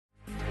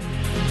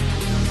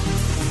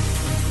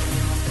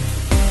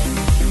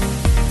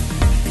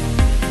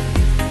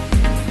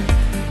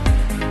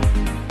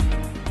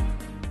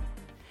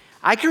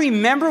I can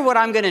remember what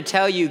I'm going to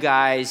tell you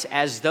guys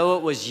as though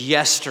it was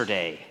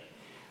yesterday.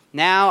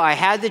 Now, I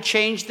had to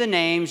change the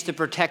names to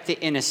protect the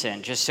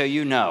innocent, just so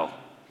you know.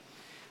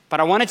 But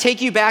I want to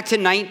take you back to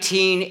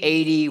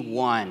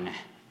 1981.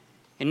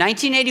 In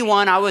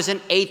 1981, I was an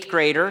 8th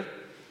grader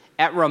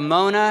at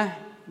Ramona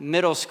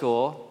Middle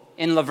School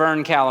in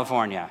Laverne,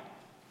 California.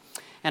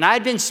 And I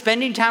had been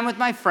spending time with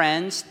my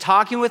friends,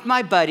 talking with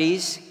my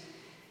buddies,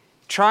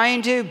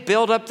 trying to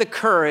build up the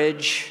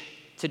courage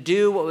to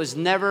do what was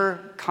never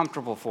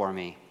comfortable for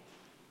me.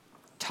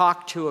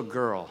 Talk to a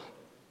girl.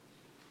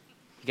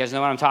 You guys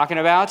know what I'm talking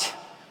about?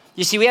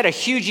 You see, we had a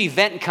huge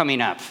event coming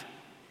up.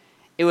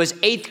 It was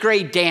 8th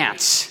grade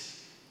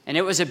dance, and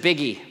it was a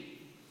biggie.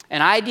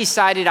 And I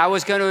decided I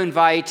was going to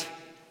invite,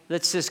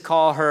 let's just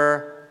call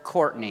her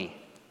Courtney,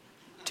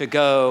 to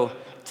go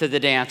to the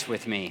dance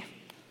with me.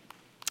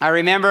 I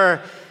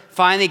remember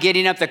finally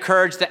getting up the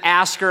courage to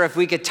ask her if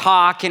we could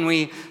talk, and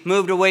we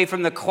moved away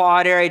from the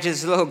quad area to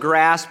this little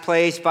grass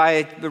place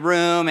by the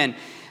room, and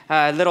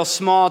a little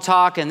small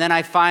talk, and then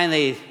I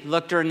finally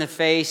looked her in the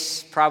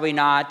face, probably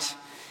not,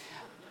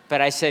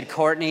 but I said,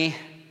 Courtney,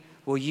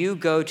 will you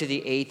go to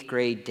the 8th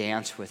grade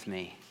dance with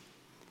me?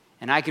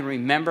 And I can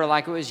remember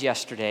like it was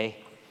yesterday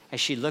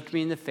as she looked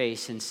me in the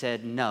face and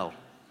said no,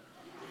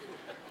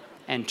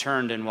 and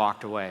turned and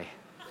walked away.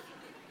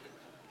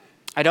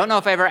 I don't know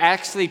if I ever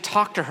actually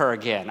talked to her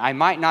again. I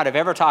might not have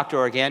ever talked to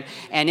her again.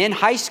 And in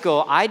high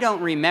school, I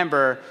don't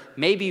remember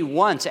maybe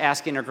once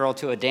asking a girl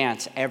to a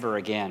dance ever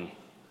again.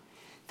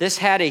 This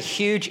had a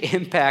huge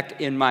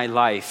impact in my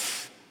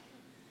life.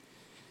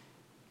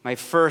 My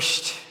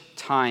first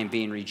time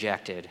being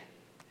rejected.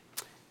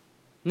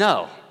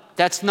 No,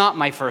 that's not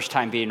my first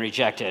time being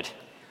rejected.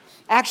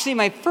 Actually,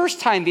 my first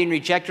time being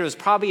rejected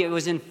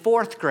was in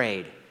 4th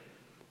grade.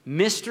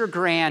 Mr.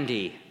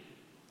 Grandy,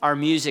 our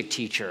music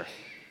teacher.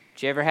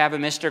 Did you ever have a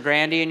Mr.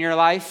 Grandy in your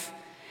life?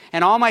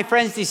 And all my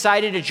friends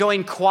decided to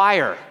join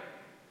choir.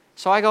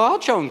 So I go, I'll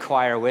join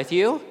choir with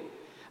you.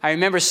 I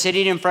remember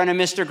sitting in front of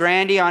Mr.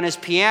 Grandy on his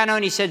piano,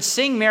 and he said,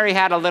 sing Mary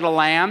Had a Little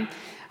Lamb.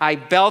 I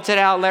belted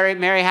out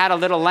Mary Had a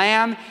Little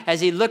Lamb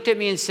as he looked at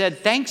me and said,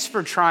 thanks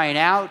for trying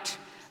out.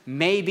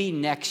 Maybe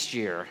next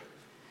year.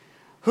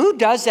 Who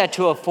does that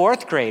to a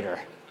 4th grader?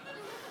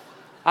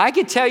 I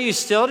can tell you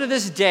still to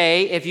this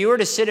day, if you were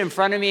to sit in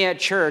front of me at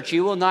church,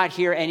 you will not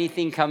hear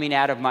anything coming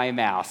out of my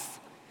mouth,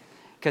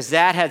 because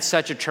that had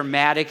such a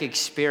traumatic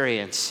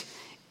experience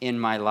in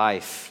my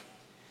life.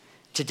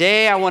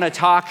 Today, I want to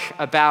talk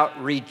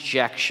about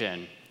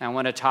rejection.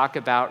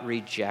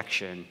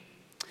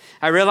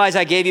 I realize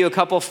I gave you a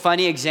couple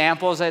funny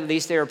examples. At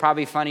least they were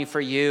probably funny for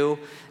you,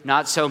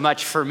 not so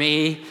much for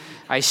me.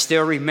 I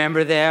still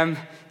remember them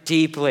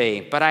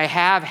deeply. But I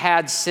have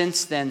had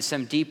since then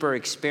some deeper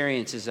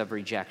experiences of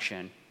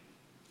rejection.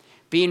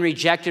 Being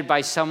rejected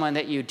by someone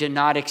that you did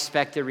not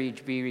expect to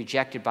be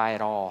rejected by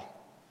at all.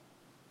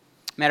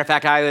 Matter of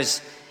fact, I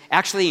was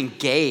actually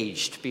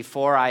engaged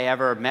before I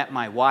ever met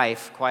my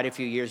wife. Quite a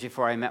few years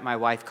before I met my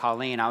wife,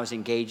 Colleen, I was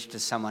engaged to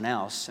someone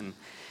else. And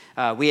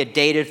we had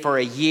dated for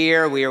a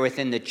year. We were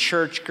within the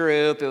church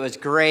group. It was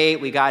great.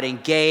 We got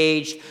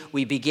engaged.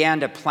 We began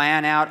to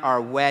plan out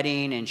our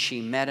wedding, and she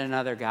met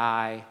another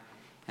guy.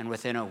 And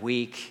within a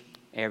week,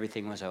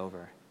 everything was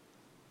over.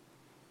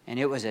 And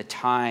it was a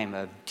time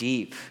of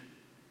deep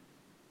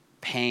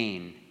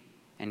pain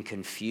and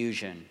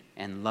confusion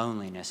and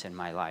loneliness in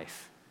my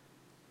life.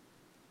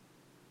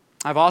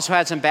 I've also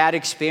had some bad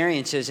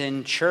experiences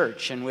in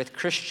church and with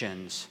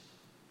Christians.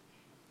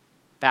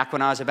 Back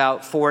when I was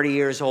about 40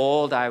 years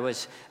old, I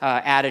was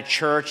at a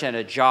church and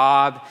a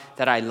job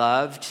that I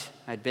loved.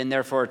 I'd been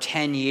there for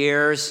 10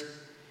 years.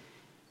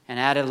 And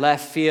out of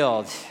left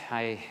field,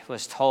 I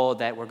was told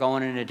that we're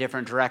going in a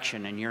different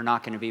direction and you're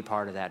not going to be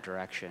part of that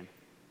direction.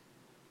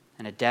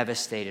 And it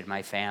devastated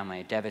my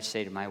family. It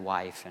devastated my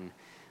wife. And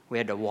we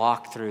had to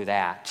walk through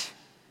that,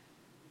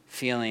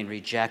 feeling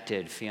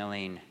rejected,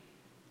 feeling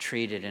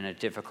treated in a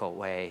difficult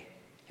way.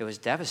 It was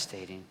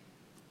devastating.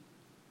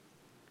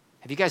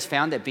 Have you guys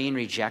found that being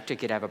rejected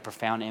could have a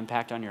profound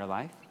impact on your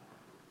life?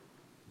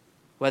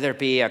 Whether it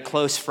be a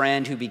close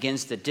friend who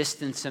begins to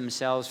distance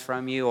themselves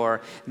from you,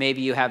 or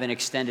maybe you have an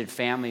extended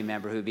family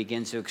member who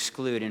begins to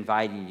exclude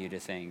inviting you to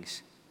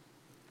things.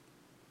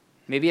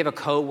 Maybe you have a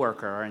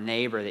coworker or a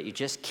neighbor that you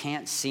just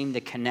can't seem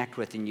to connect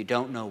with and you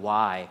don't know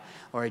why,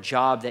 or a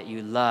job that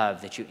you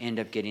love that you end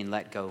up getting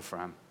let go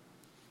from,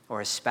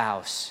 or a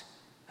spouse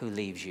who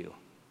leaves you.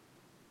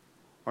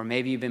 Or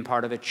maybe you've been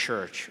part of a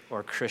church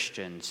or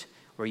Christians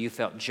where you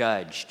felt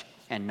judged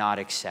and not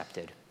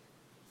accepted.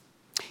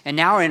 And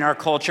now in our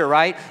culture,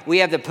 right, we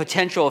have the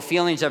potential of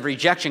feelings of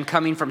rejection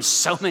coming from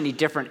so many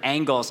different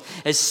angles,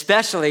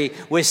 especially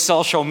with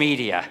social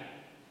media.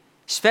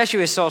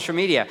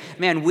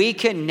 Man, we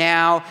can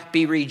now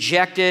be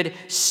rejected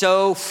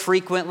so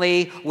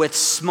frequently with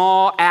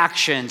small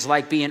actions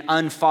like being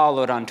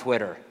unfollowed on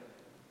Twitter,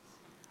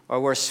 or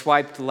we're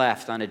swiped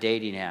left on a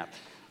dating app,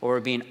 or we're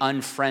being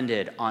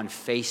unfriended on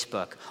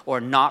Facebook,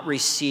 or not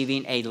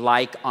receiving a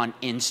like on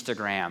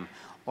Instagram,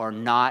 or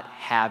not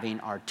having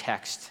our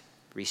text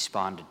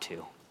responded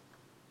to.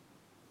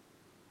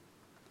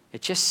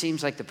 It just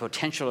seems like the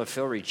potential to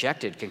feel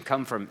rejected can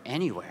come from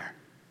anywhere.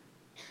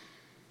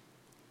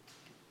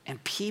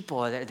 And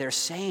people, they're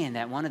saying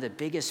that one of the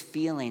biggest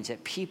feelings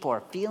that people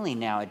are feeling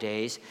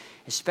nowadays,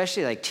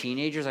 especially like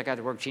teenagers, I got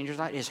to work with teenagers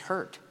a lot, is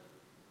hurt.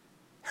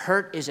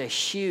 Hurt is a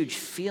huge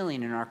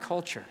feeling in our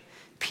culture.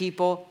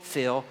 People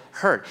feel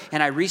hurt.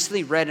 And I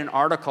recently read an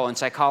article in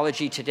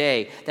Psychology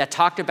Today that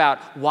talked about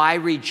why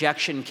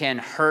rejection can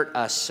hurt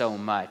us so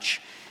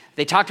much.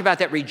 They talked about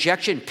that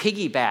rejection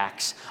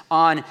piggybacks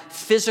on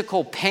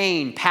physical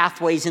pain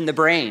pathways in the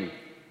brain.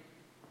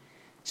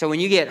 So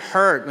when you get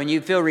hurt, when you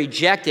feel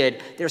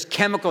rejected, there's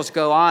chemicals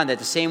go on that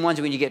the same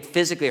ones when you get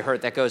physically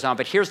hurt that goes on.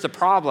 But here's the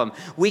problem.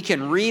 We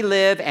can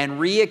relive and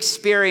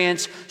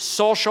re-experience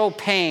social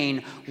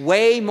pain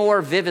way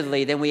more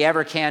vividly than we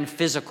ever can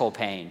physical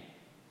pain.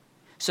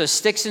 So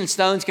sticks and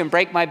stones can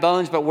break my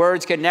bones, but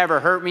words can never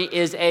hurt me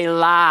is a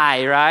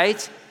lie,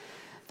 right?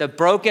 The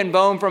broken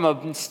bone from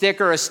a stick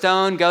or a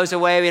stone goes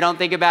away. We don't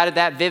think about it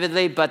that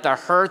vividly, but the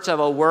hurts of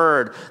a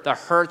word, the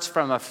hurts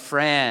from a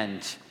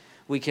friend,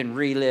 we can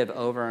relive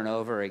over and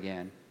over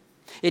again.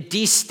 It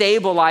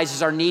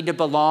destabilizes our need to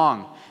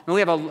belong. And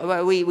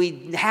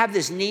we have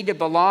this need to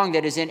belong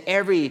that is in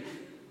every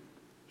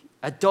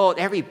adult,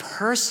 every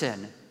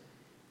person.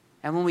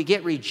 And when we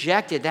get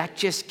rejected, that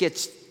just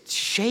gets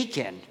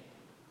shaken.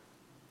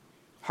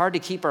 Hard to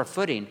keep our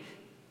footing.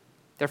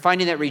 They're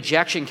finding that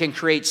rejection can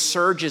create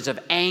surges of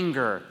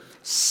anger,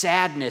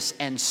 sadness,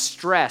 and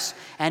stress,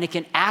 and it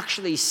can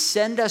actually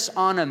send us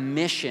on a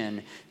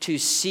mission to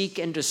seek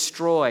and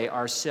destroy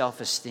our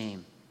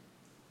self-esteem.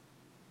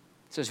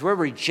 So as we're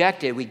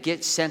rejected, we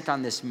get sent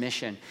on this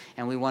mission,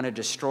 and we want to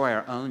destroy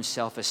our own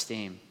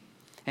self-esteem.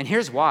 And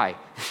here's why.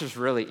 This is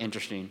really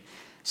interesting.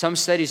 Some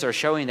studies are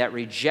showing that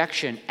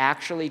rejection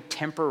actually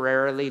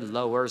temporarily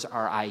lowers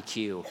our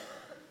IQ.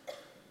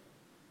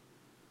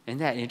 Isn't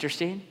that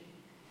interesting?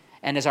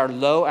 And as our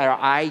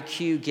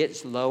IQ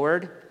gets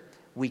lowered,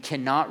 we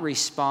cannot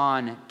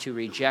respond to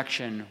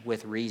rejection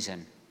with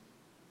reason.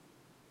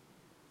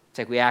 It's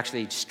like we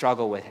actually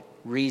struggle with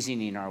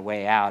reasoning our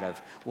way out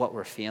of what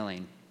we're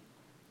feeling.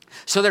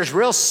 So there's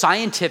real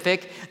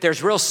scientific,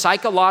 there's real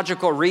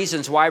psychological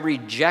reasons why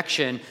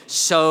rejection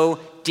so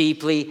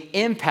deeply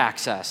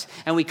impacts us.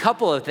 And we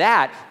couple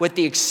that with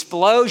the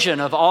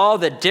explosion of all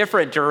the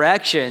different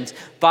directions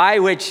by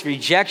which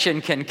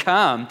rejection can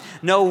come.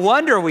 No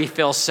wonder we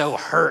feel so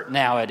hurt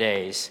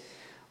nowadays.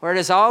 Or it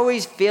is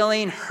always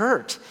feeling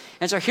hurt.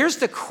 And so here's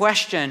the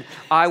question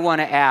I want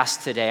to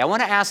ask today. I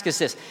want to ask us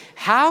this.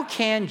 How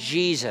can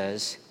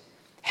Jesus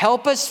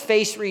help us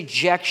face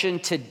rejection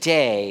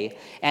today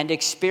and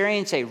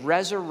experience a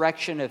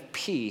resurrection of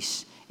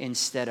peace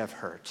instead of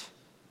hurt?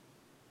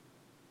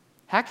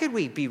 How could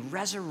we be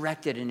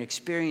resurrected and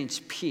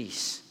experience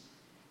peace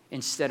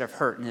instead of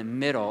hurt in the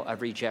middle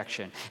of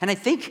rejection? And I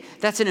think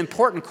that's an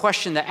important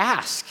question to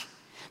ask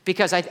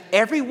because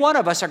every one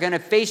of us are going to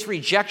face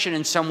rejection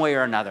in some way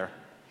or another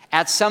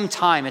at some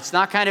time. It's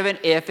not kind of an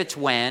if, it's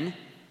when.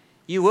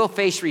 You will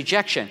face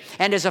rejection.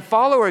 And as a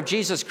follower of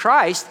Jesus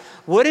Christ,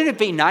 wouldn't it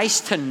be nice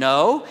to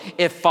know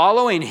if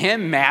following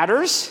him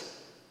matters?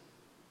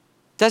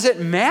 Does it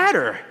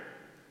matter?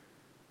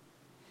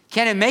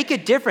 Can it make a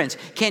difference?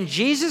 Can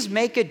Jesus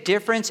make a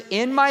difference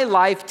in my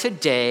life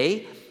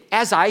today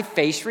as I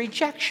face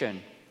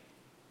rejection?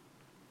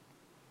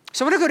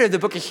 So I'm going to go to the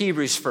book of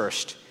Hebrews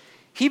first.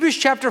 Hebrews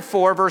chapter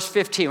 4, verse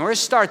 15. We're going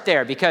to start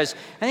there because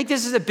I think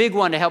this is a big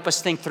one to help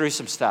us think through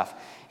some stuff.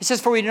 It says,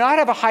 for we do not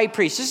have a high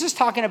priest. This is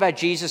talking about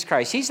Jesus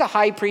Christ. He's the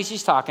high priest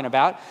he's talking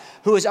about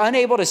who is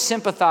unable to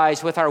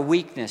sympathize with our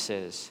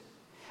weaknesses.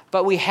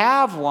 But we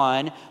have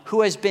one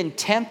who has been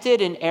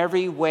tempted in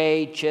every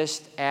way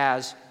just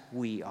as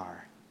we are.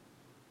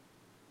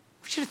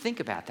 I want you to think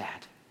about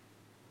that.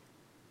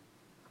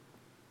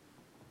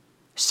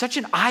 Such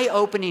an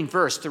eye-opening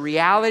verse. The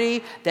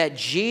reality that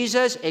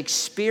Jesus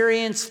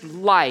experienced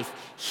life.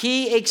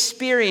 He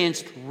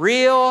experienced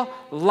real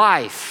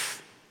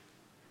life.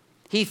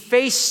 He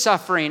faced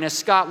suffering, as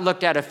Scott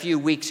looked at a few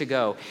weeks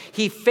ago.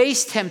 He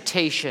faced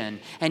temptation.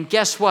 And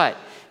guess what?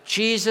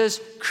 Jesus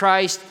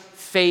Christ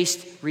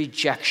faced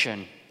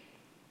rejection.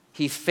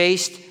 He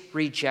faced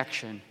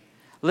rejection.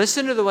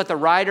 Listen to what the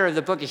writer of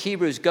the book of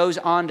Hebrews goes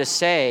on to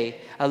say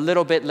a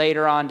little bit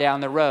later on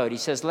down the road. He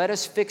says, let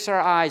us fix our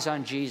eyes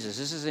on Jesus.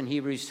 This is in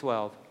Hebrews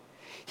 12.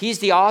 He's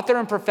the author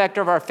and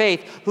perfecter of our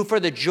faith, who for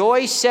the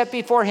joy set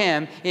before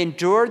him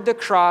endured the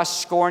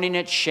cross, scorning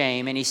its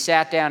shame, and he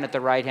sat down at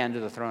the right hand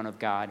of the throne of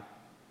God.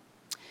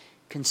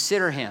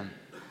 Consider him.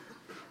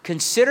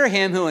 Consider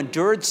him who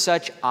endured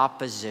such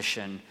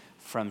opposition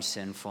from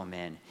sinful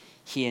men.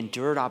 He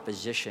endured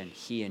opposition.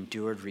 He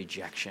endured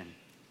rejection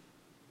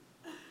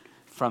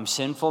from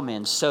sinful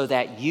men so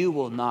that you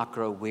will not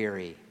grow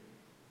weary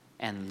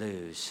and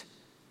lose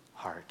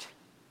heart.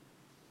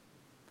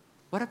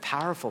 What a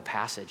powerful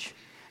passage.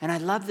 And I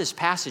love this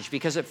passage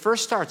because it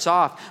first starts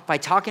off by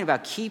talking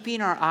about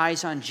keeping our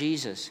eyes on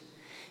Jesus.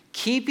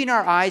 Keeping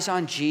our eyes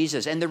on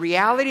Jesus and the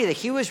reality that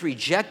he was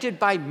rejected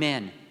by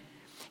men.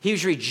 He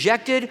was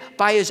rejected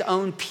by his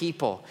own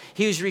people.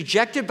 He was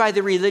rejected by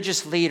the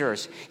religious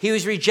leaders. He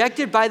was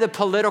rejected by the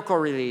political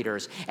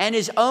leaders. And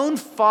his own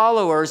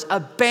followers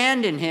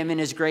abandoned him in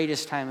his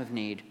greatest time of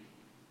need.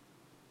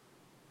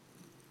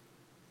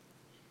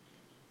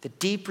 The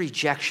deep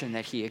rejection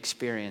that he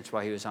experienced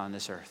while he was on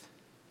this earth.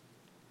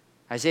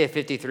 Isaiah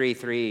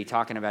 53:3,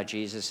 talking about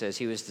Jesus, says,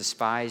 he was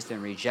despised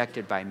and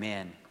rejected by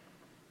men.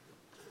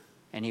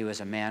 And he was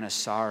a man of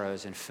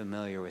sorrows and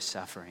familiar with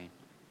suffering.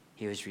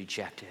 He was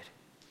rejected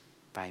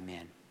by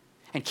men.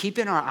 And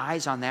keeping our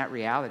eyes on that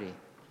reality,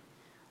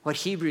 what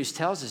Hebrews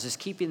tells us is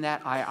keeping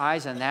our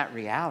eyes on that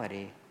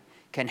reality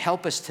can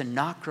help us to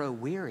not grow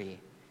weary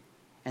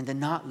and to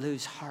not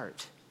lose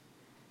heart.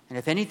 And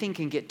if anything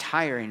can get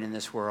tiring in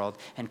this world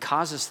and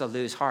cause us to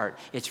lose heart,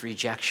 it's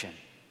rejection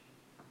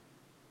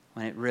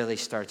when it really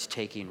starts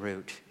taking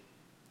root.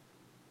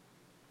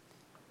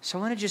 So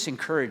I want to just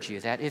encourage you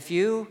that if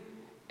you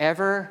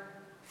ever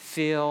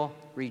feel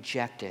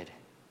rejected,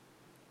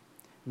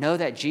 know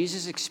that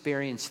Jesus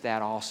experienced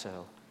that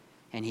also,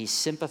 and he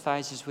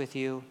sympathizes with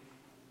you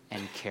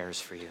and cares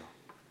for you.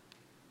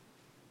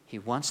 He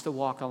wants to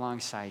walk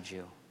alongside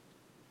you.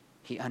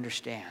 He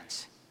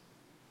understands.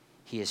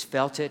 He has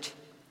felt it.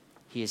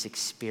 He has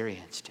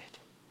experienced it.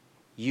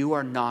 You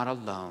are not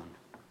alone.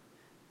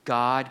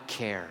 God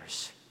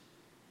cares.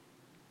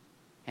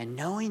 And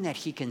knowing that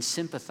he can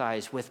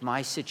sympathize with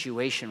my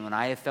situation when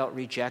I have felt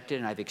rejected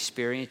and I've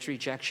experienced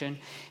rejection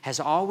has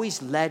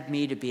always led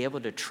me to be able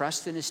to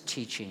trust in his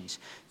teachings,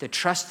 to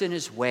trust in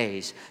his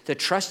ways, to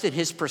trust in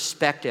his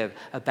perspective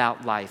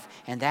about life.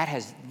 And that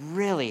has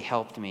really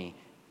helped me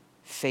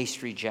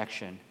face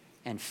rejection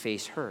and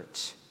face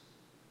hurts.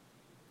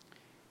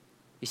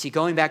 You see,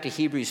 going back to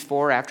Hebrews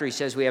 4, after he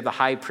says we have a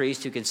high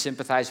priest who can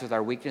sympathize with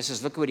our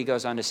weaknesses, look what he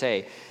goes on to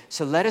say.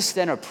 So let us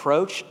then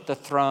approach the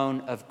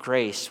throne of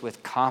grace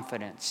with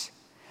confidence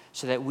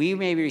so that we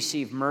may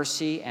receive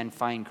mercy and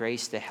find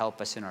grace to help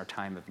us in our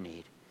time of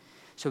need.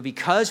 So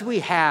because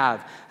we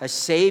have a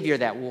Savior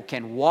that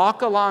can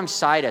walk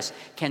alongside us,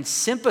 can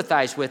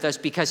sympathize with us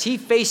because he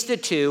faced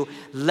it too,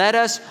 let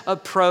us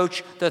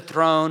approach the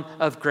throne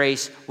of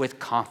grace with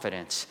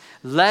confidence.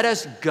 Let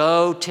us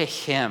go to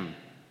him.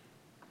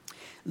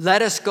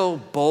 Let us go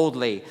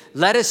boldly.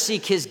 Let us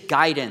seek his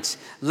guidance.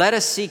 Let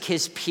us seek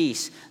his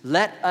peace.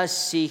 Let us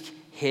seek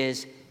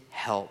his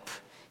help.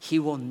 He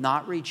will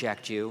not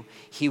reject you.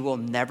 He will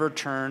never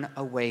turn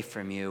away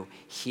from you.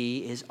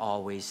 He is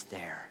always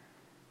there.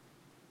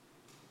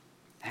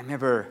 I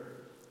remember,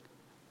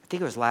 I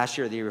think it was last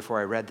year or the year before,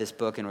 I read this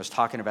book and was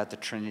talking about the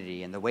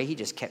Trinity. And the way he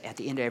just kept, at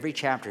the end of every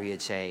chapter, he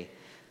would say,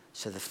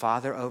 so the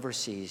Father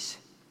oversees,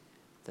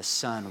 the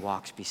Son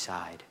walks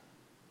beside,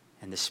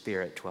 and the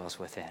Spirit dwells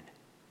within.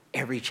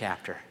 Every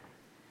chapter.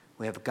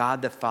 We have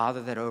God the Father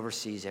that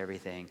oversees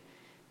everything.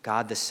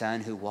 God the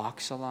Son who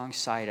walks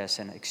alongside us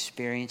and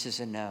experiences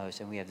and knows.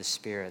 And we have the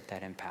Spirit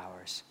that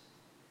empowers.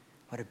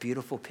 What a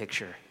beautiful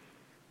picture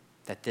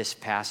that this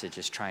passage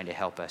is trying to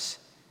help us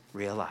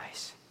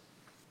realize.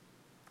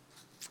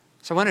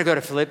 So I want to go to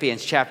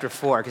Philippians chapter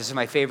 4 because this is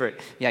my favorite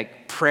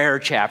prayer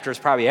chapter. It's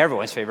probably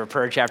everyone's favorite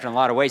prayer chapter in a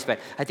lot of ways, but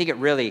I think it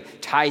really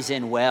ties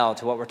in well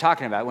to what we're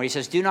talking about. When he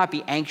says, do not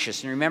be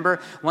anxious. And remember,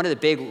 one of the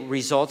big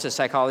results of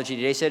Psychology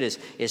Today said is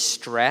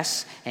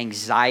stress.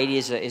 Anxiety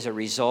is a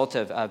result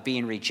of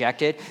being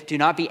rejected. Do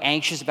not be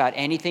anxious about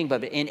anything,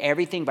 but in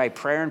everything by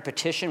prayer and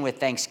petition with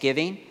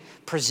thanksgiving.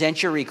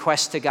 Present your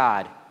requests to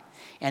God.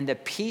 And the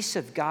peace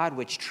of God,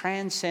 which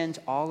transcends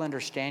all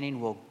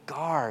understanding, will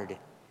guard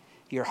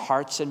your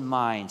hearts and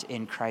minds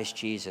in Christ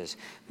Jesus.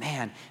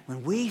 Man,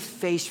 when we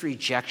face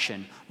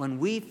rejection, when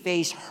we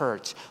face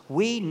hurts,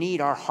 we need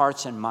our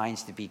hearts and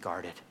minds to be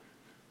guarded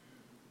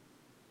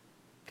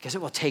because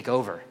it will take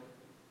over.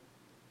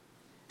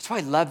 That's why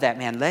I love that,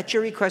 man. Let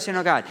your requests in,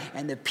 God,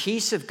 and the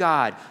peace of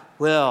God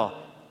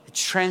it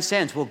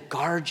transcends, will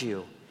guard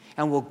you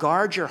and will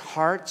guard your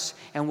hearts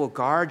and will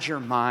guard your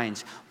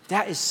minds.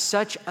 That is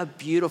such a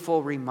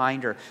beautiful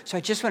reminder. So I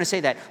just want to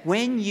say that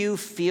when you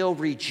feel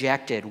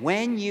rejected,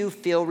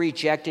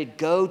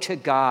 go to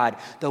God,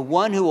 the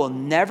one who will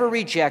never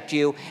reject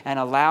you, and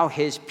allow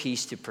his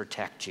peace to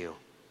protect you.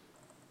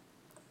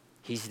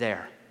 He's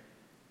there.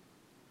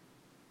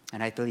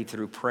 And I believe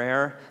through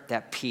prayer,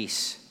 that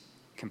peace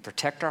can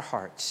protect our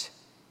hearts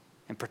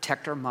and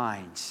protect our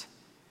minds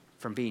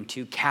from being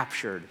too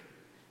captured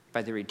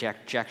by the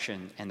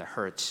rejection and the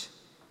hurts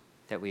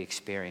that we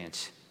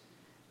experience.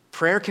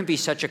 Prayer can be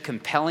such a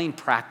compelling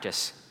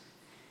practice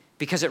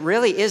because it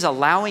really is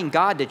allowing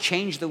God to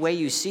change the way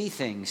you see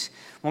things.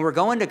 When we're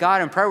going to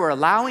God in prayer, we're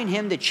allowing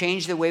him to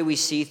change the way we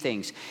see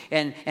things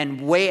and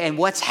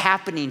what's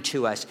happening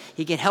to us.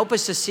 He can help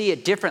us to see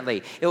it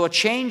differently. It will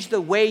change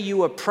the way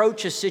you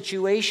approach a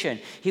situation.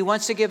 He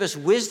wants to give us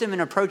wisdom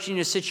in approaching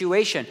a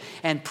situation,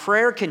 and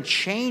prayer can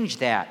change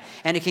that.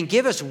 And it can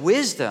give us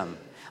wisdom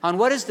on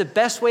what is the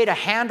best way to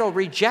handle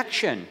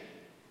rejection.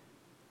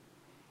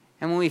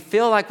 And when we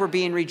feel like we're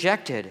being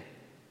rejected,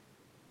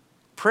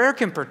 prayer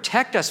can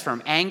protect us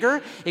from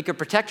anger. It can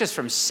protect us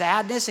from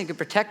sadness. It can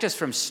protect us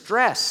from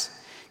stress.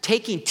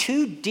 taking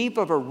too deep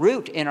of a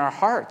root in our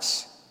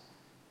hearts.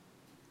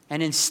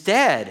 And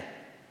instead,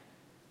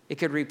 it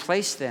could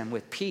replace them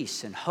with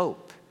peace and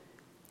hope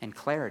and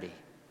clarity.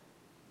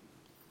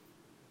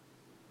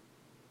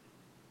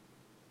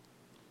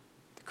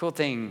 The cool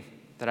thing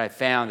that I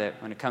found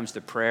that when it comes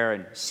to prayer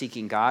and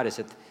seeking God is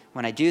that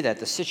when I do that,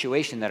 the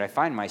situation that I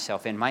find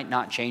myself in might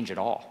not change at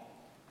all.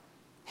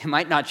 It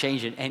might not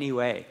change in any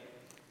way.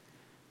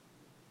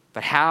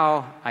 But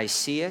how I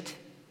see it,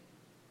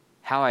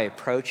 how I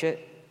approach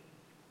it,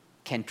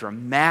 can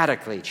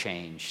dramatically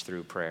change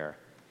through prayer.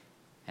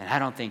 And I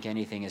don't think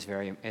anything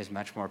is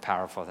much more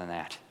powerful than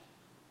that.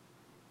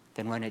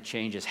 Than when it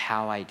changes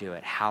how I do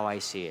it, how I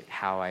see it,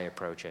 how I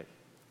approach it.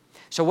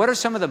 So what are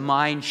some of the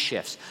mind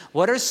shifts?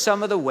 What are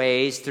some of the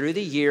ways through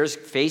the years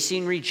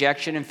facing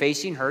rejection and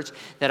facing hurts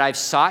that I've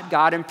sought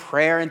God in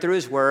prayer and through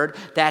his word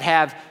that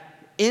have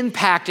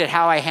impacted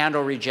how I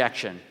handle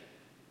rejection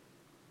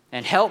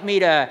and helped me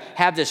to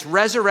have this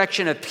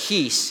resurrection of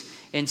peace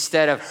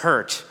instead of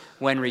hurt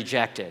when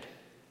rejected?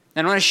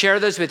 And I want to share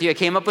those with you. I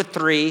came up with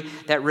 3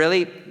 that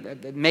really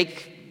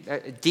make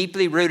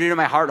deeply rooted in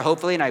my heart,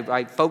 hopefully, and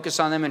I focus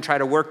on them and try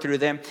to work through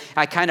them.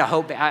 I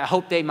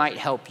hope they might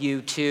help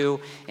you too,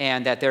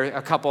 and that there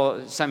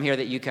are some here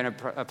that you can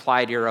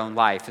apply to your own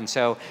life. And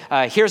so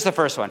here's the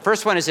first one.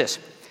 First one is this: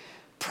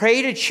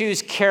 pray to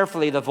choose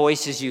carefully the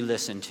voices you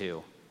listen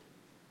to.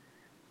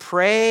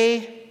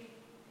 Pray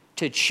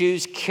to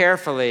choose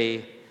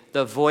carefully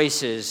the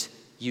voices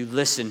you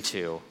listen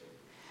to.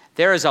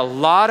 There is a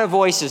lot of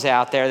voices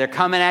out there. They're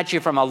coming at you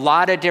from a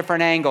lot of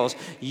different angles.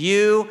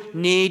 You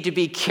need to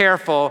be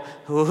careful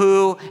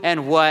who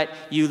and what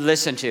you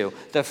listen to.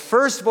 The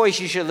first voice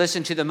you should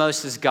listen to the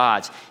most is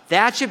God's.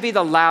 That should be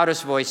the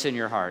loudest voice in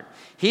your heart.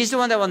 He's the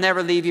one that will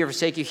never leave you or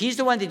forsake you. He's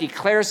the one that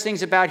declares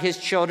things about his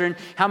children,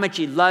 how much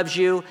he loves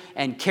you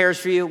and cares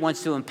for you,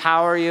 wants to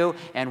empower you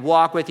and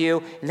walk with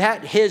you.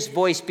 Let his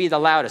voice be the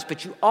loudest.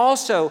 But you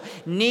also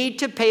need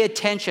to pay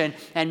attention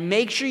and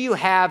make sure you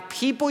have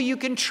people you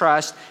can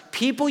trust,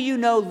 people you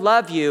know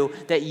love you,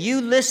 that you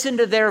listen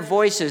to their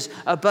voices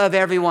above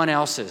everyone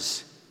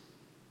else's.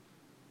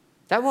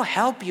 That will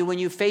help you when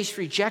you face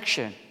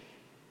rejection.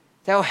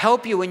 That will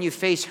help you when you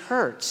face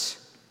hurts.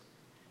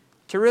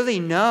 To really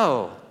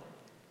know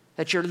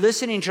that you're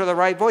listening to the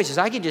right voices.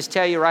 I can just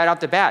tell you right off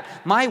the bat,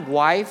 my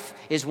wife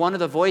is one of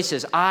the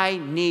voices I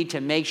need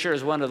to make sure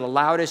is one of the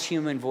loudest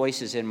human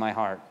voices in my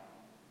heart.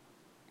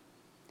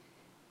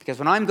 Because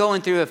when I'm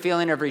going through a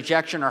feeling of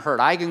rejection or hurt,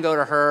 I can go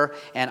to her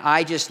and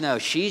I just know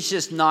she's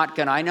just not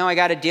going to, I know I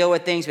got to deal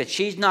with things, but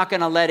she's not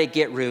going to let it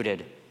get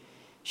rooted.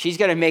 She's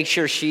going to make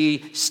sure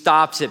she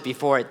stops it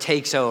before it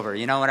takes over.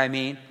 You know what I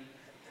mean?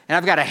 And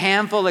I've got a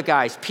handful of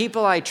guys,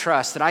 people I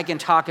trust that I can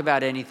talk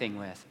about anything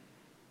with.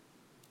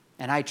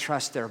 And I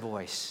trust their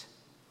voice.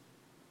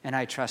 And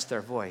I trust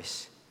their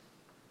voice.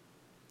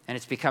 And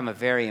it's become a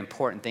very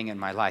important thing in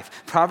my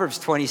life. Proverbs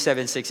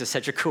 27:6 is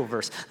such a cool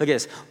verse. Look at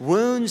this.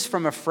 Wounds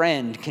from a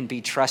friend can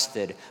be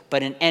trusted,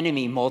 but an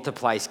enemy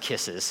multiplies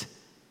kisses.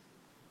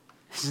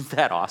 Isn't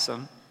that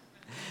awesome?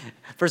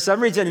 For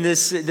some reason,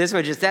 this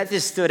one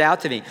just stood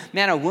out to me.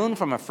 Man, a wound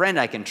from a friend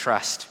I can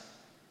trust.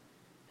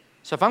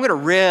 So if I'm going to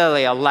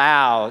really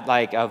allow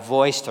like a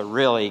voice to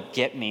really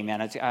get me,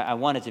 man, I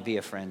want it to be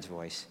a friend's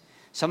voice.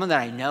 Someone that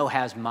I know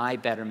has my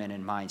betterment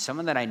in mind.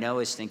 Someone that I know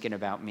is thinking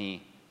about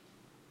me.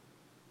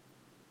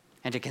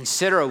 And to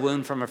consider a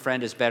wound from a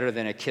friend is better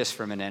than a kiss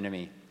from an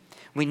enemy.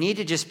 We need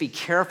to just be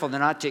careful to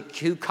not get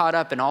too caught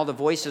up in all the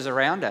voices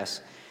around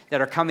us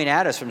that are coming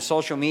at us from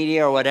social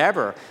media or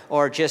whatever,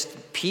 or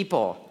just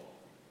people.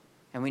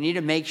 And we need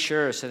to make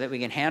sure so that we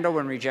can handle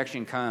when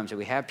rejection comes, that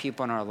we have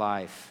people in our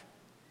life,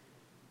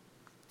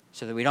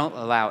 so that we don't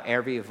allow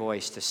every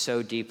voice to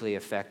so deeply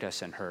affect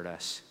us and hurt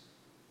us.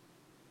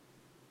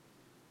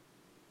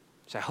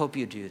 So I hope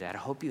you do that. I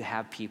hope you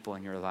have people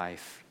in your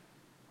life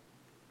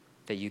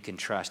that you can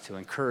trust to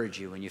encourage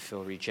you when you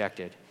feel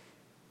rejected.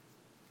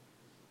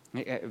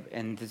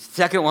 And the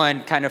second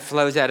one kind of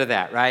flows out of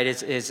that, right?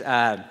 This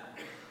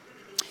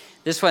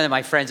one that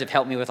my friends have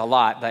helped me with a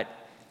lot, but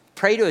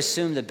pray to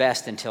assume the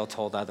best until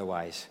told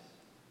otherwise.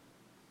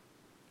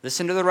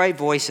 Listen to the right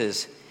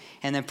voices,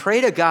 and then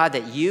pray to God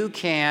that you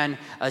can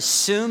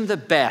assume the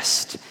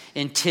best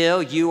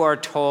until you are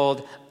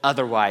told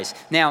otherwise.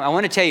 Now, I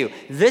want to tell you,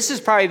 this has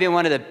probably been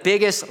one of the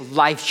biggest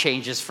life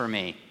changes for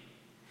me.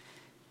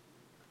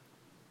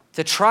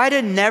 To try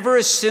to never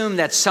assume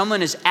that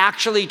someone is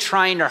actually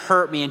trying to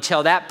hurt me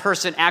until that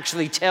person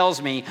actually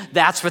tells me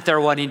that's what they're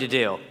wanting to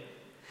do.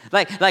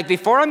 Like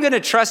before I'm going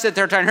to trust that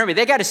they're trying to hurt me,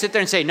 they got to sit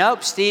there and say,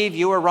 nope, Steve,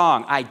 you were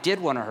wrong. I did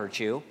want to hurt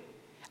you.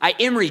 I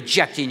am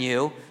rejecting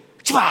you.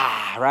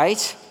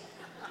 Right?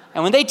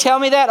 And when they tell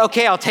me that,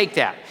 okay, I'll take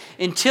that.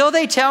 Until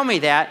they tell me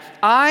that,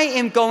 I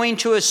am going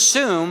to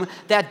assume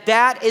that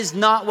that is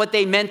not what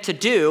they meant to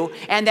do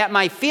and that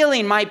my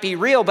feeling might be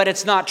real, but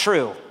it's not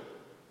true.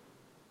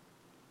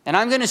 And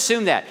I'm going to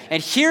assume that.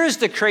 And here's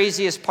the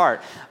craziest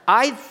part.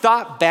 I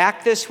thought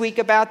back this week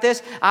about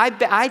this.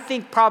 I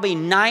think probably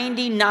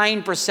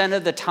 99%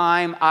 of the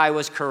time I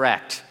was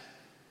correct.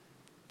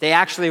 They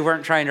actually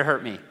weren't trying to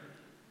hurt me.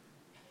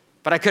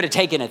 But I could have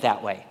taken it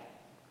that way.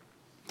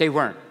 They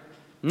weren't.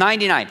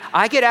 99.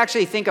 I could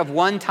actually think of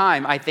one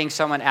time I think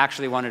someone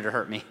actually wanted to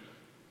hurt me.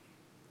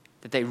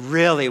 That they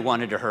really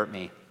wanted to hurt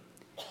me.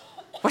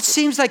 What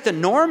seems like the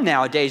norm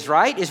nowadays,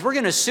 right, is we're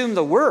going to assume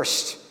the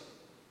worst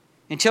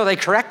until they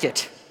correct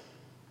it.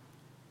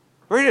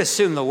 We're going to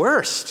assume the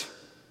worst.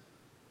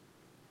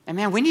 And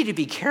man, we need to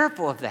be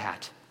careful of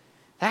that.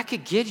 That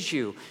could get at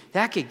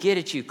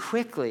you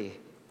quickly.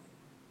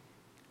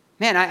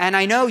 Man, and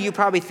I know you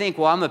probably think,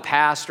 well, I'm a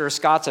pastor,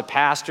 Scott's a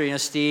pastor,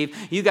 Steve,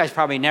 you guys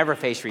probably never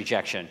face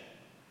rejection.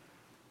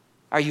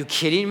 Are you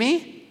kidding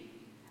me?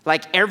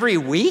 Like every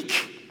week?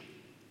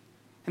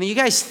 I mean, you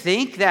guys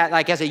think that,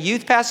 like, as a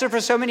youth pastor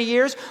for so many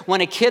years, when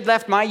a kid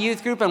left my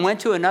youth group and went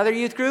to another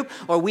youth group,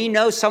 or we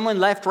know someone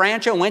left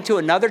Rancho and went to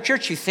another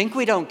church, you think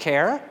we don't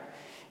care?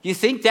 You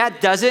think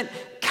that doesn't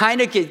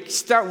kind of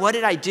start, what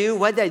did I do?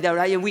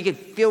 We could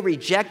feel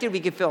rejected, we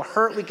could feel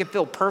hurt, we could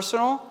feel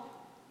personal.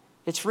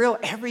 It's real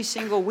every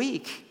single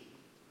week.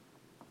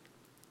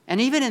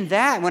 And even in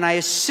that, when I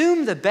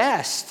assume the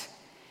best,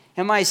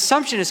 and my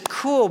assumption is,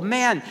 cool,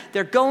 man,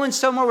 they're going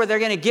somewhere where they're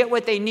going to get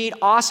what they need,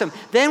 awesome.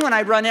 Then when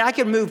I run in, I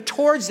can move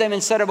towards them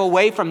instead of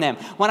away from them.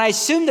 When I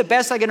assume the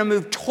best, I'm going to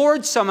move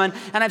towards someone,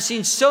 and I've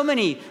seen so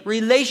many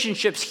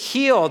relationships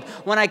healed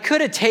when I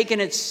could have taken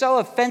it so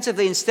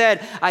offensively.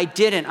 Instead, I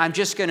didn't. I'm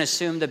just going to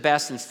assume the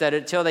best instead.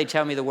 Until they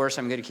tell me the worst,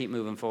 I'm going to keep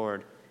moving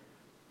forward.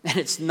 And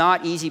it's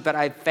not easy, but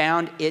I've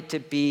found it to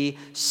be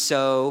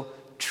so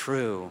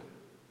true.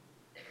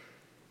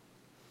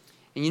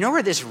 And you know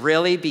where this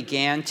really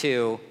began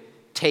to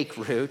take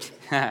root?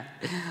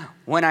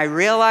 When I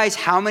realized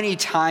how many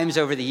times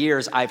over the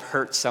years I've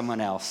hurt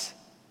someone else.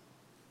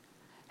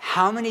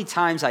 How many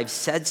times I've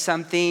said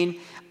something,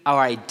 or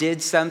I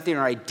did something,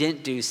 or I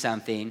didn't do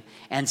something,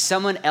 and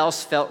someone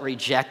else felt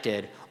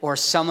rejected, or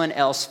someone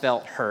else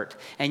felt hurt.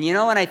 And you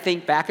know, when I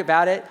think back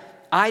about it,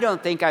 I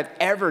don't think I've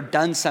ever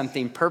done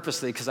something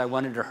purposely because I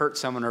wanted to hurt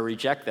someone or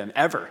reject them,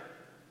 ever.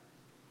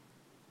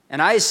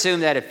 And I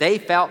assume that if they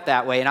felt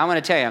that way, and I want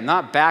to tell you, I'm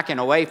not backing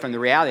away from the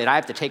reality that I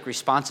have to take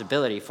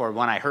responsibility for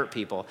when I hurt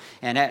people.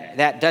 And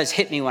that does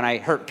hit me when I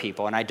hurt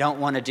people, and I don't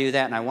want to do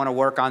that, and I want to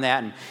work on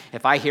that. And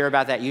if I hear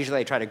about that, usually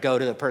I try to go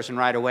to the person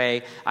right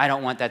away. I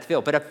don't want that to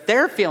feel. But if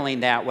they're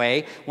feeling that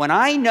way, when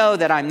I know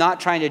that I'm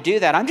not trying to do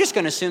that, I'm just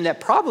going to assume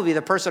that probably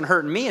the person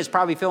hurting me is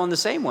probably feeling the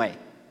same way.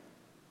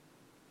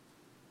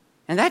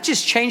 And that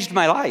just changed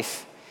my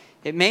life.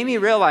 It made me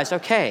realize,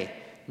 okay,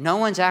 no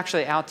one's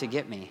actually out to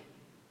get me.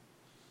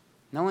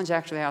 No one's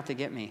actually out to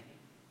get me.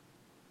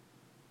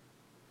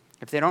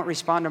 If they don't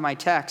respond to my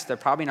text, they're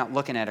probably not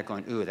looking at it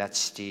going, ooh, that's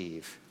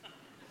Steve.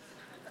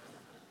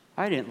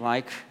 I don't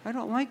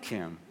like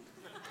him.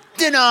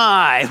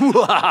 Deny!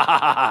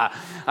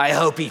 I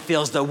hope he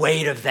feels the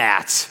weight of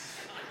that.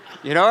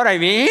 You know what I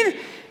mean?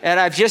 And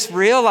I've just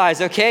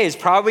realized, okay, it's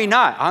probably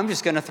not. I'm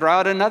just going to throw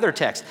out another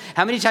text.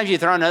 How many times do you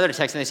throw out another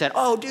text and they said,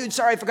 oh, dude,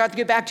 sorry, I forgot to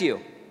get back to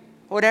you.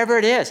 Whatever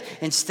it is,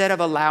 instead of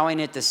allowing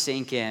it to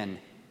sink in.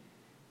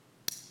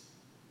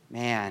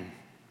 Man,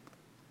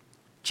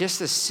 just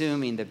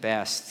assuming the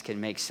best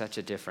can make such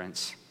a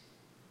difference.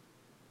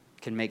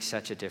 Can make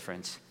such a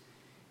difference.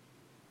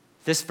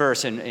 This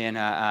verse,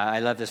 I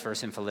love this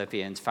verse in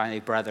Philippians. Finally,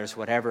 brothers,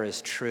 whatever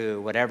is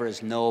true, whatever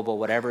is noble,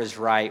 whatever is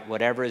right,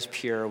 whatever is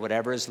pure,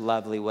 whatever is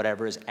lovely,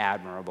 whatever is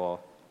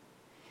admirable,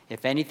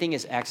 if anything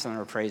is excellent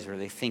or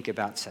praiseworthy, think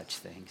about such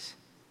things.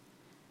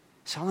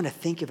 So I want to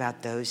think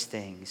about those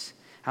things.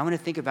 I want to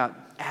think about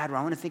admirable.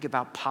 I want to think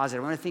about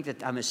positive. I want to think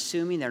that I'm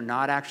assuming they're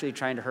not actually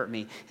trying to hurt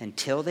me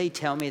until they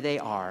tell me they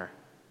are.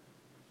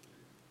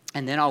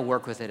 And then I'll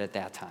work with it at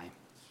that time.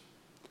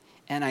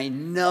 And I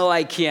know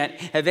I can't.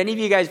 Have any of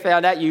you guys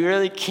found out you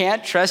really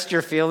can't trust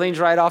your feelings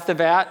right off the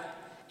bat?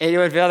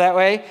 Anyone feel that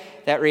way?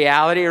 That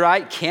reality,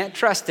 right? Can't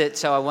trust it.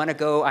 So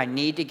I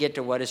need to get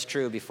to what is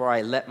true before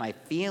I let my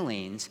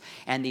feelings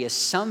and the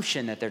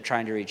assumption that they're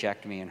trying to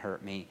reject me and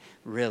hurt me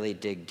really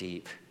dig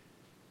deep.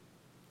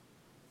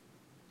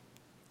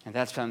 And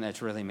that's something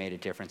that's really made a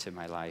difference in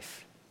my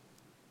life.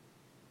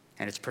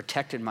 And it's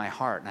protected my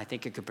heart. And I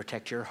think it could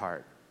protect your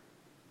heart.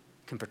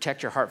 It can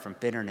protect your heart from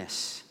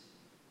bitterness,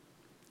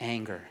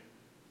 anger,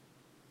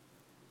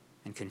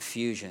 and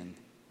confusion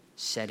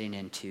setting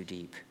in too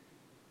deep.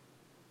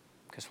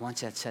 Because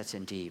once that sets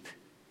in deep,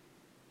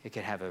 it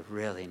could have a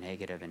really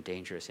negative and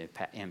dangerous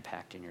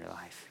impact in your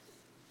life.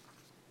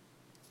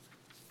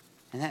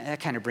 And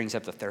that kind of brings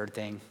up the third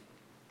thing.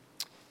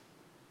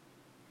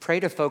 Pray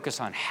to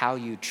focus on how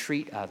you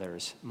treat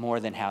others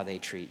more than how they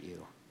treat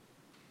you.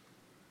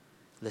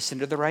 Listen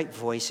to the right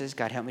voices.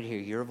 God, help me to hear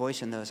your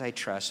voice and those I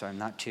trust so I'm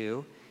not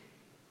too.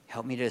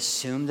 Help me to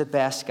assume the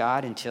best,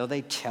 God, until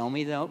they tell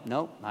me,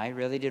 nope, I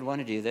really did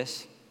want to do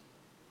this.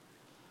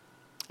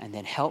 And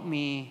then help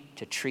me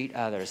to treat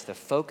others, to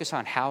focus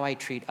on how I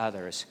treat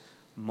others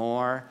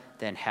more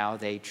than how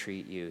they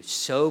treat you.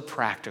 So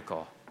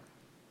practical.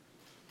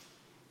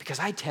 Because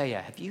I tell you,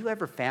 have you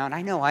ever found,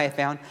 I know I have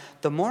found,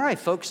 the more I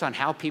focus on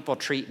how people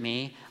treat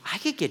me, I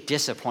could get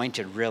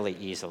disappointed really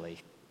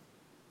easily.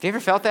 Have you ever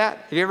felt that?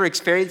 Have you ever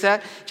experienced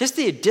that? Just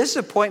the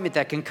disappointment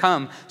that can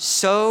come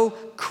so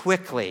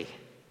quickly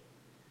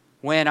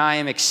when I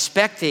am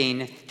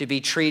expecting to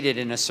be treated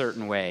in a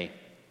certain way.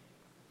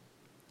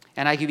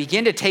 And I can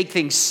begin to take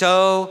things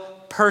so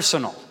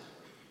personal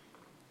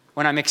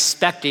when I'm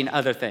expecting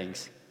other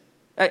things.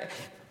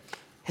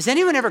 Has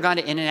anyone ever gone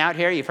to In-N-Out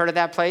here? You've heard of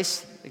that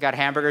place? They got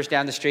hamburgers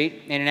down the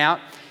street, In-N-Out.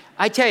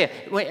 I tell you,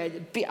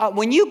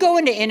 when you go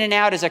into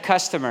In-N-Out as a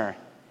customer,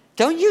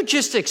 don't you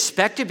just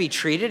expect to be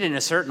treated in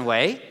a certain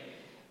way?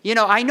 You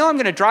know, I know I'm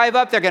going to drive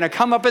up. They're going to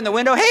come up in the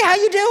window. Hey, how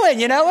you doing?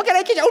 You know, what can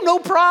I get you? Oh, no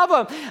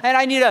problem. And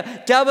I need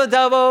a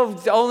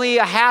double, only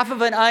a half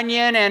of an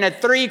onion and a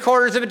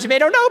 3/4 of a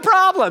tomato. No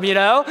problem, you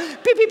know.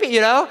 Beep, beep, beep, you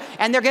know.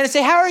 And they're going to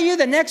say, how are you?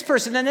 The next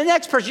person, then the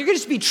next person. You're going to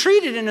just be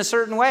treated in a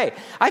certain way.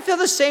 I feel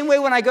the same way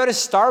when I go to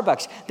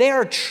Starbucks. They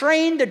are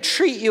trained to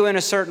treat you in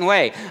a certain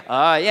way.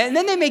 And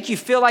then they make you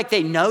feel like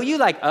they know you.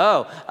 Like,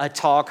 oh, a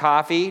tall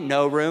coffee,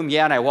 no room.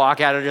 Yeah, and I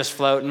walk out of just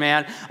floating,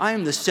 man. I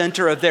am the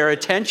center of their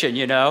attention,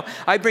 you know.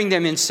 I bring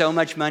them in so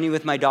much money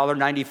with my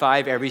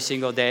 $1.95 every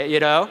single day, you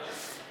know?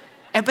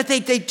 But they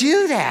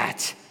do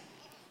that.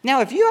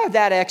 Now, if you have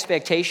that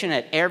expectation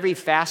at every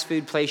fast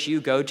food place you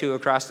go to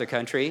across the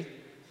country,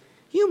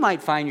 you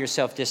might find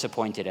yourself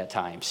disappointed at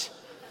times.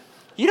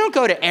 You don't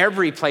go to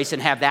every place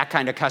and have that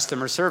kind of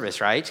customer service,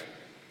 right?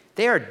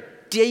 They are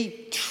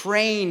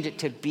trained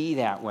to be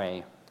that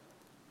way.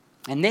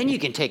 And then you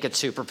can take it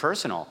super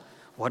personal.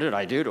 What did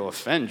I do to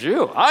offend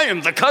you? I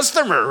am the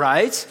customer,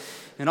 right?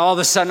 And all of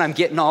a sudden, I'm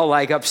getting all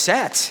like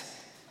upset.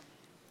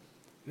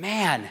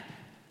 Man,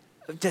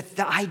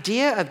 the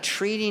idea of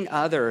treating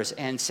others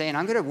and saying,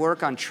 I'm going to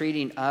work on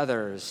treating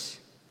others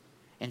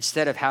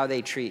instead of how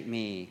they treat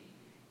me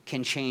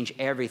can change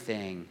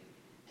everything,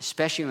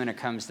 especially when it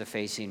comes to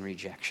facing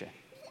rejection.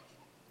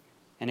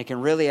 And it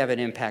can really have an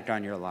impact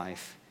on your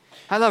life.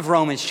 I love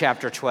Romans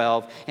chapter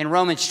 12. In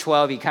Romans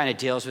 12, he kind of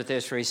deals with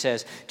this where he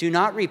says, do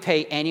not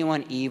repay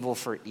anyone evil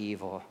for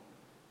evil.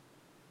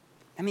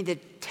 I mean, the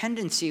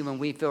tendency when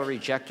we feel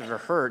rejected or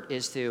hurt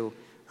is to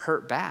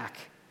hurt back,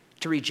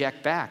 to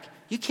reject back.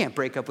 You can't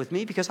break up with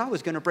me because I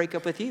was going to break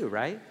up with you,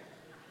 right?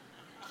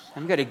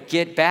 I'm going to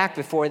get back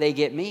before they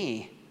get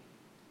me.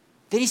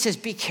 Then he says,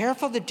 be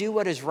careful to do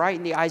what is right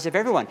in the eyes of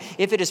everyone.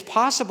 If it is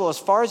possible, as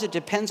far as it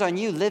depends on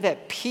you, live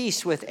at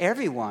peace with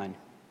everyone.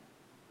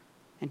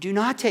 And do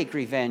not take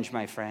revenge,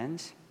 my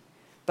friends,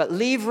 but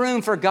leave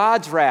room for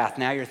God's wrath.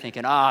 Now you're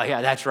thinking, oh,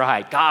 yeah, that's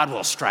right. God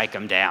will strike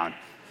them down.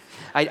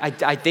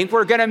 I think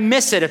we're going to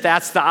miss it if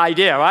that's the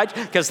idea, right?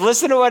 Because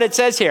listen to what it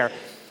says here.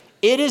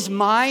 It is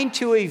mine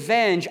to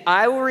avenge.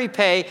 I will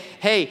repay.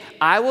 Hey,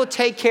 I will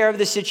take care of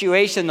the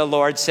situation, the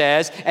Lord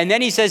says. And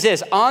then he says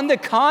this, on the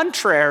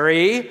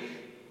contrary,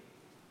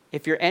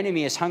 if your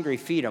enemy is hungry,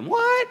 feed him.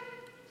 What?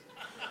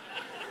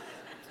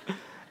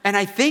 And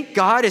I think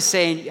God is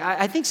saying,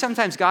 I think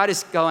sometimes God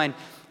is going,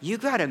 you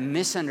got a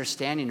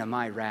misunderstanding of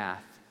my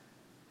wrath.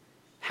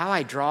 How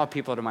I draw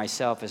people to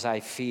myself is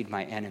I feed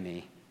my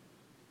enemy.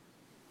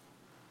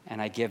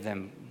 And I give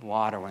them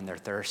water when they're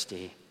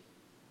thirsty.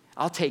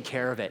 I'll take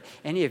care of it.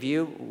 Any of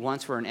you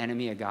once were an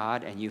enemy of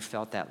God and you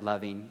felt that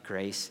loving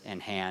grace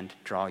and hand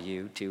draw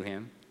you to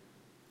him?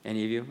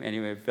 Any of you?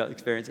 Anyone felt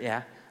experience?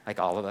 Yeah, like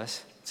all of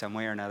us, some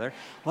way or another.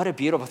 What a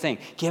beautiful thing.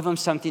 Give him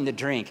something to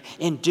drink.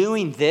 In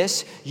doing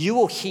this, you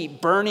will heap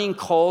burning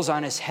coals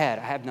on his head.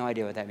 I have no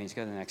idea what that means.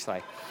 Go to the next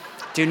slide.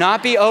 Do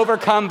not be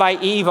overcome by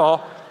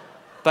evil,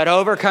 but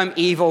overcome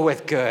evil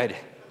with good.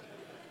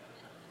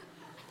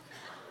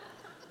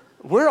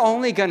 We're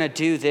only going to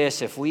do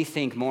this if we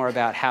think more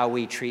about how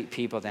we treat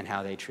people than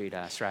how they treat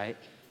us, right?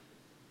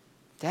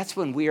 That's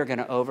when we are going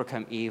to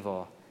overcome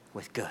evil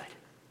with good.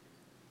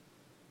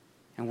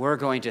 And we're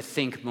going to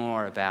think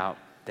more about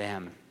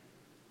them.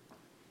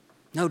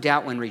 No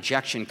doubt when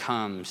rejection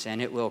comes,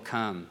 and it will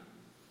come,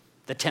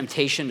 the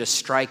temptation to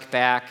strike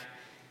back,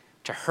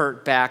 to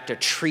hurt back, to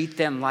treat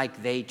them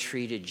like they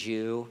treated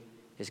you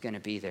is going to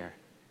be there.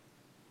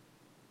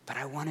 But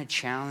I want to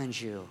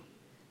challenge you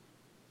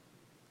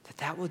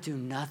that will do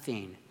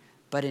nothing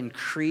but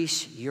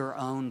increase your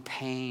own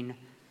pain,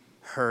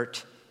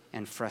 hurt,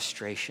 and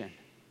frustration.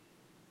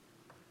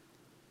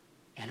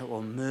 And it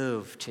will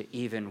move to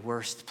even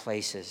worse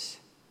places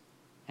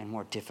and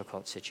more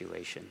difficult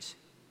situations.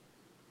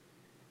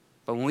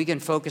 But when we can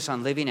focus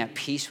on living at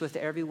peace with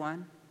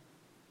everyone,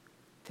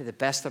 to the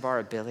best of our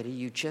ability,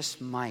 you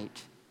just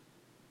might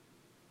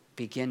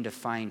begin to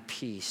find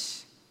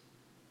peace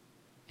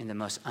in the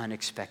most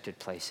unexpected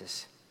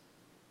places.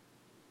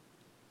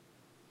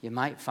 You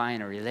might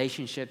find a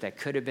relationship that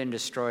could have been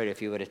destroyed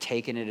if you would have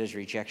taken it as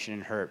rejection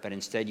and hurt, but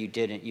instead you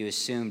didn't. You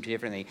assumed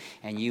differently,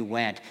 and you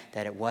went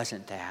that it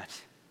wasn't that.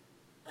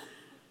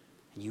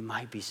 And you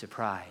might be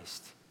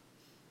surprised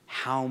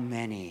how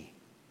many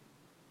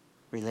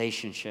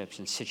relationships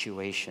and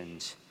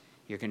situations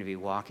you're going to be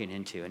walking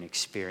into and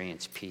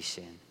experience peace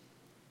in.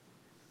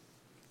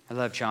 I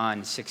love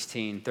John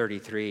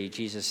 16:33.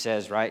 Jesus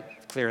says right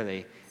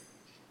clearly,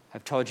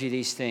 I've told you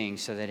these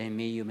things so that in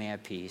me you may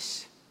have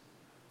peace.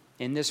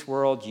 In this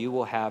world, you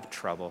will have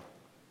trouble.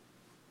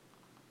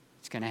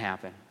 going to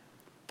happen.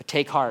 But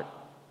take heart.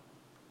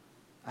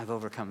 I've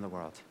overcome the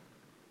world.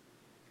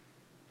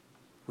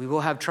 We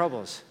will have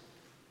troubles,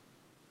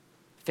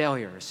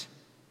 failures,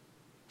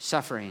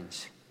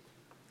 sufferings,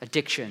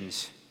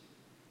 addictions,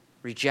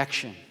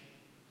 rejection.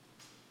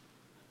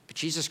 But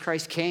Jesus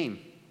Christ came.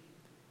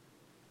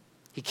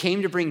 He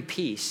came to bring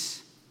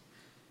peace.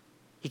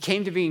 He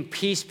came to bring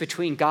peace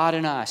between God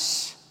and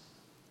us.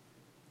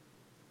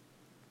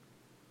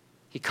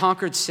 He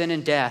conquered sin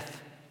and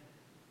death.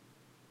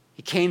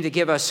 He came to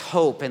give us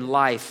hope and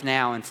life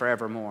now and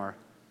forevermore.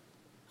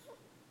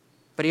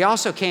 But he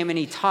also came and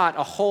he taught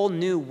a whole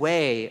new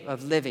way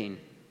of living,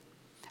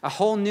 a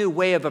whole new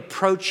way of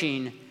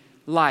approaching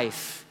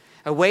life,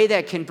 a way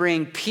that can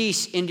bring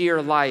peace into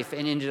your life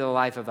and into the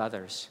life of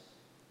others.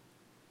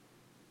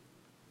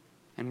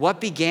 And what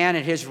began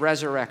at his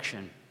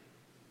resurrection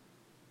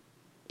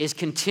is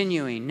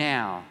continuing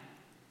now,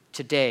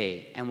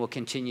 today, and will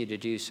continue to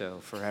do so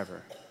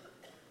forever.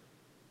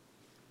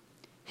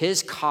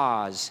 His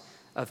cause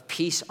of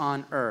peace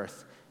on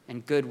earth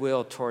and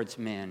goodwill towards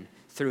men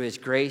through his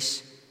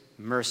grace,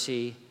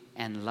 mercy,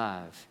 and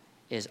love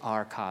is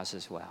our cause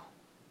as well.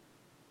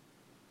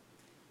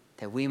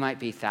 That we might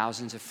be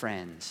thousands of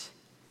friends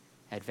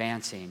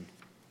advancing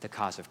the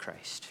cause of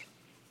Christ.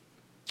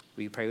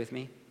 Will you pray with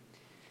me?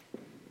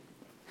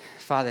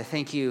 Father,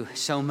 thank you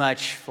so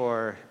much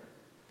for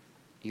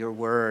your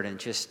word and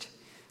just,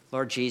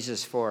 Lord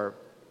Jesus, for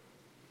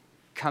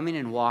coming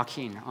and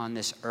walking on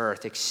this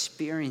earth,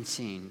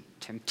 experiencing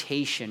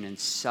temptation and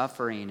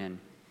suffering and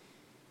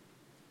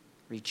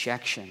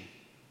rejection,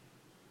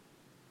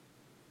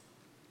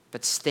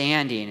 but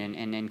standing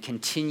and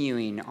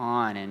continuing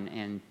on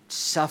and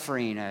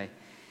suffering a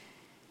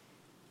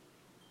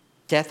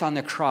death on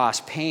the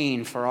cross,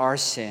 paying for our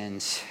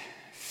sins,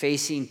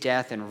 facing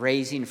death and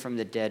raising from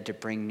the dead to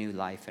bring new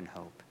life and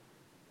hope.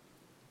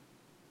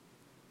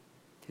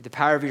 Through the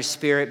power of your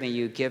Spirit, may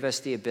you give us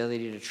the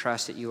ability to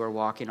trust that you are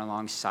walking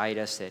alongside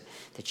us,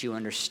 that you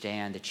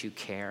understand, that you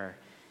care,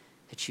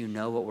 that you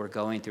know what we're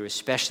going through,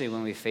 especially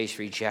when we face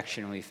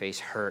rejection, when we face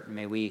hurt.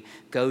 May we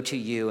go to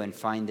you and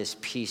find this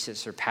peace that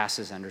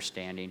surpasses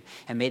understanding.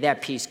 And may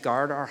that peace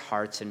guard our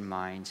hearts and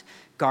minds.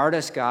 Guard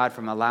us, God,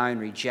 from allowing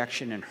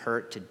rejection and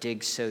hurt to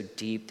dig so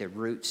deep, the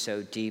root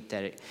so deep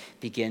that it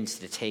begins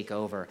to take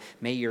over.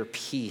 May your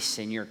peace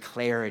and your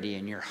clarity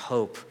and your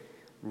hope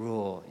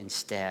rule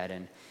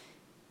instead.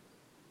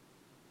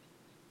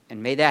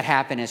 And may that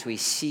happen as we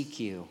seek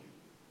you.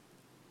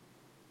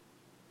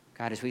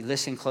 God, as we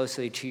listen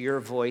closely to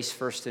your voice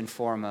first and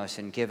foremost,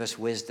 and give us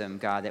wisdom,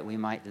 God, that we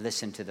might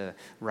listen to the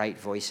right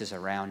voices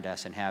around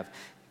us and have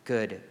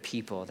good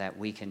people that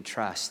we can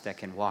trust, that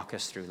can walk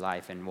us through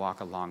life and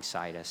walk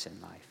alongside us in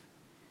life.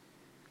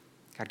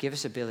 God, give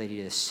us ability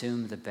to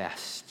assume the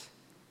best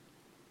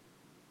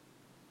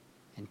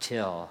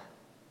until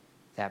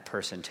that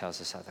person tells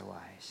us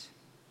otherwise.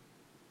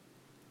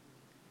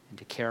 And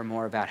to care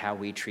more about how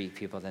we treat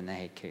people than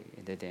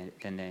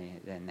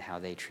how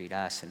they treat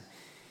us. And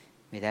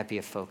may that be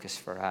a focus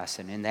for us.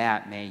 And in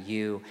that, may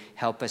you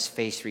help us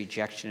face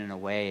rejection in a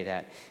way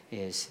that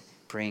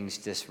brings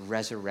this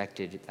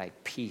resurrected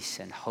peace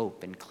and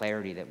hope and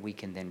clarity that we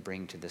can then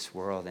bring to this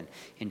world and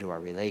into our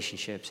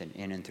relationships and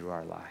in and through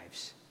our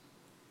lives.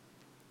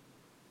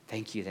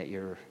 Thank you that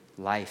your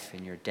life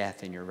and your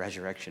death and your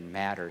resurrection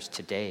matters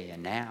today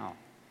and now.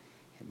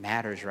 It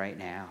matters right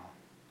now.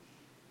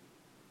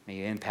 May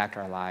you impact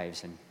our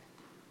lives and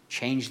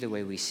change the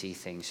way we see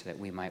things so that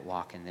we might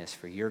walk in this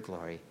for your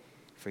glory,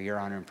 for your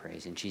honor and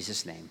praise. In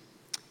Jesus' name,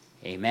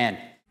 amen.